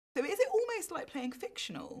So is it almost like playing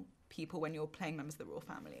fictional people when you're playing members of the royal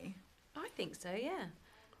family? I think so, yeah.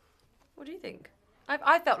 What do you think?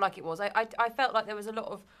 I felt like it was. I felt like there was a lot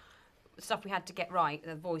of stuff we had to get right,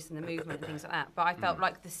 the voice and the movement and things like that. But I felt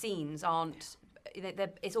like the scenes aren't...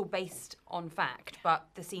 it's all based on fact, but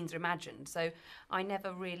the scenes are imagined. So I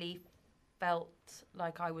never really felt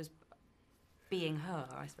like I was being her,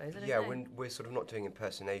 I suppose. I don't know. When we're sort of not doing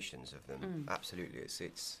impersonations of them, absolutely.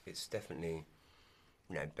 It's definitely,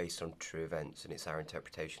 based on true events, and it's our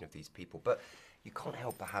interpretation of these people. But you can't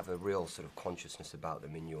help but have a real sort of consciousness about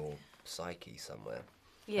them in your psyche somewhere.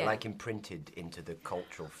 Yeah. They're like imprinted into the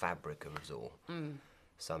cultural fabric of us all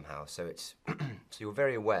somehow. So it's so you're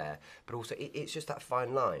very aware, but also it's just that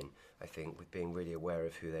fine line, I think, with being really aware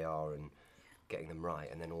of who they are and getting them right,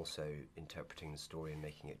 and then also interpreting the story and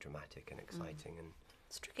making it dramatic and exciting and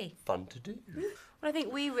It's tricky. fun to do. Well, I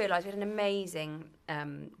think we realised we had an amazing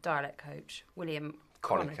dialect coach, William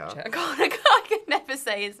Conacher. I can never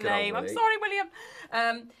say his Good old name. I'm Willie. sorry,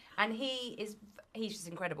 William. And he's just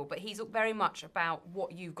incredible, but he's very much about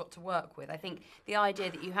what you've got to work with. I think the idea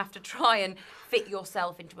that you have to try and fit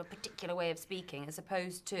yourself into a particular way of speaking as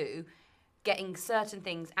opposed to getting certain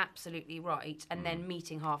things absolutely right and then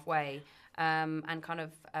meeting halfway and kind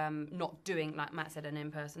of not doing, like Matt said, an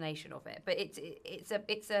impersonation of it. But it's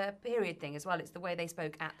a period thing as well. It's the way they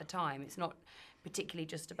spoke at the time. It's not particularly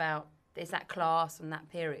just about... It's that class and that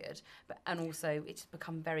period, and also it's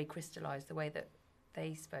become very crystallised the way that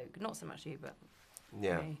they spoke. Not so much you, but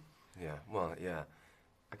Yeah, me. yeah. Well, yeah.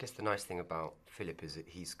 I guess the nice thing about Philip is that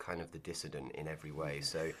he's kind of the dissident in every way,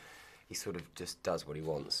 so he sort of just does what he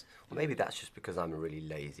wants. Well, maybe that's just because I'm a really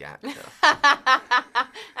lazy actor.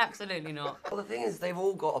 Absolutely not. Well, the thing is, they've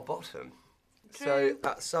all got a bottom. True.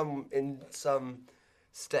 So in some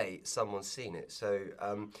state, someone's seen it. So,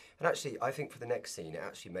 and actually, I think for the next scene, it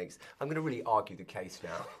actually makes... I'm going to really argue the case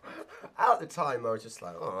now. At the time, I was just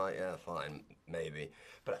like, all right, yeah, fine, maybe.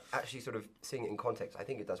 But actually sort of seeing it in context, I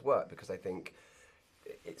think it does work, because I think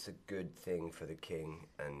it's a good thing for the king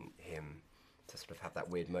and him to sort of have that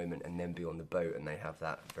weird moment and then be on the boat, and they have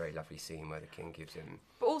that very lovely scene where the king gives him...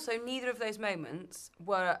 But also, neither of those moments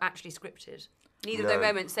were actually scripted. Neither of No, those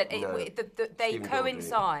moments said... no. They Stephen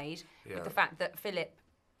coincide Yeah. with the fact that Philip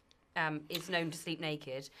is known to sleep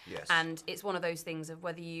naked. Yes. And it's one of those things of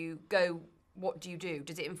whether you go... What do you do?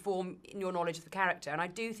 Does it inform your knowledge of the character? And I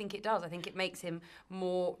do think it does. I think it makes him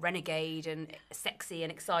more renegade and sexy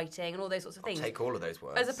and exciting and all those sorts of things. I'll take all of those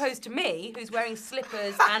words. As opposed to me, who's wearing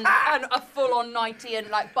slippers and a full-on nightie and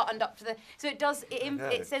like buttoned up to the... So it does...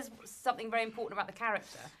 It says something very important about the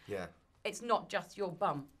character. Yeah. It's not just your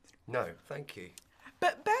bum. No, thank you.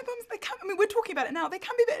 But bear bums, they can, I mean, we're talking about it now, they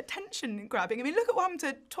can be a bit attention grabbing. I mean, look at what happened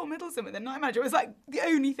to Tom Hiddleston with the Night Manager. It was like the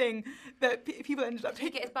only thing that people ended up Did he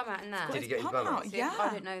taking. get his bum out in that? Did he get his bum out? See, Yeah. I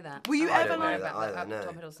don't know that. Were you I ever don't know like- about either, no.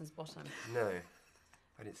 Tom Hiddleston's bottom? No,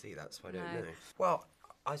 I didn't see that, so I don't No. know. Well,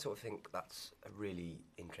 I sort of think that's a really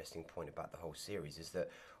interesting point about the whole series, is that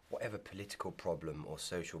whatever political problem or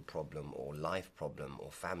social problem or life problem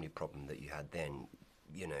or family problem that you had then,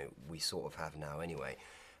 we sort of have now anyway.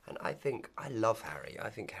 And I love Harry. I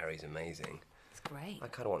think Harry's amazing. It's great. I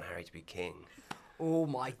kind of want Harry to be king. Oh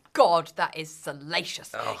my God, that is salacious.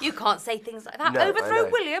 Oh. You can't say things like that. No, I overthrow know.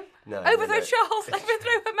 William. No, overthrow no. Charles.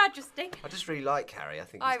 Overthrow Her Majesty. I just really like Harry. I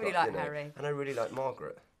think I he's really got, like Harry. And I really like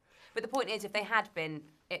Margaret. But the point is, if they had been,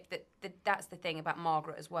 that's the thing about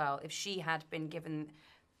Margaret as well. If she had been given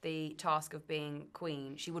the task of being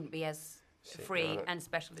queen, she wouldn't be as free and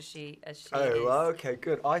special as she is. Well, okay,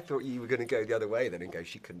 good. I thought you were going to go the other way then and go,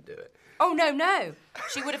 she couldn't do it. Oh, no.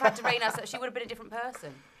 She would have had to reign as... She would have been a different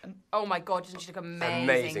person. Oh, my God, doesn't she look amazing?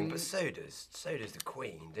 Amazing, but so does the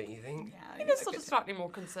Queen, don't you think? Yeah, In a sort of slightly more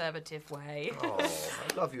conservative way. Oh,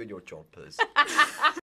 I love you and your choppers.